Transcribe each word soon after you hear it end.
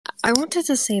I wanted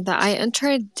to say that I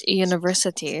entered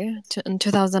university in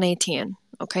 2018,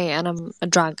 okay, and I'm a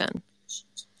dragon.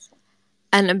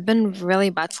 And it's been really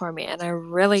bad for me, and I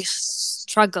really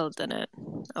struggled in it.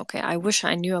 Okay, I wish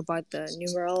I knew about the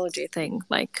numerology thing,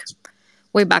 like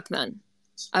way back then.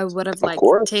 I would have Of like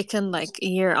course, taken like a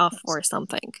year off or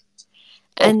something.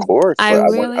 of And course. I But I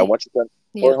really, want you to.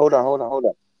 yeah, Well, hold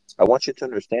on. I want you to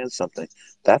understand something.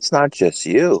 That's not just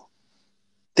you.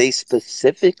 They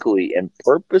specifically and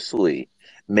purposely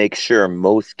make sure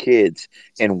most kids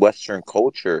in Western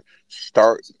culture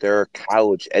start their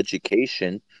college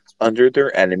education under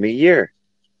their enemy year.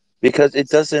 Because it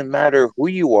doesn't matter who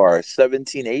you are,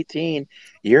 17, 18,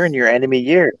 you're in your enemy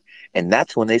year. And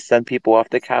that's when they send people off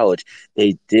to college.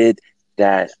 They did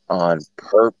that on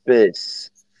purpose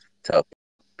to fuck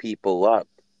people up.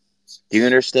 Do you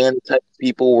understand the type of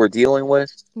people we're dealing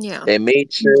with? yeah. They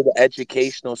made sure the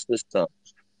educational system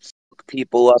fuck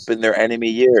people up in their enemy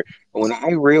year. And when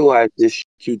I realized this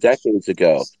 2 decades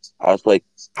ago, I was like,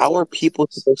 how are people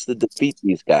supposed to defeat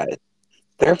these guys?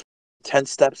 They're 10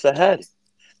 steps ahead.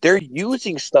 They're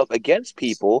using stuff against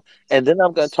people, and then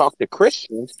I'm going to talk to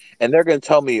Christians, and they're going to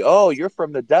tell me, "Oh, you're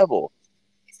from the devil."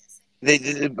 They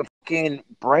fucking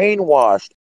brainwashed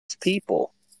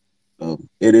people.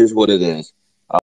 It is what it is.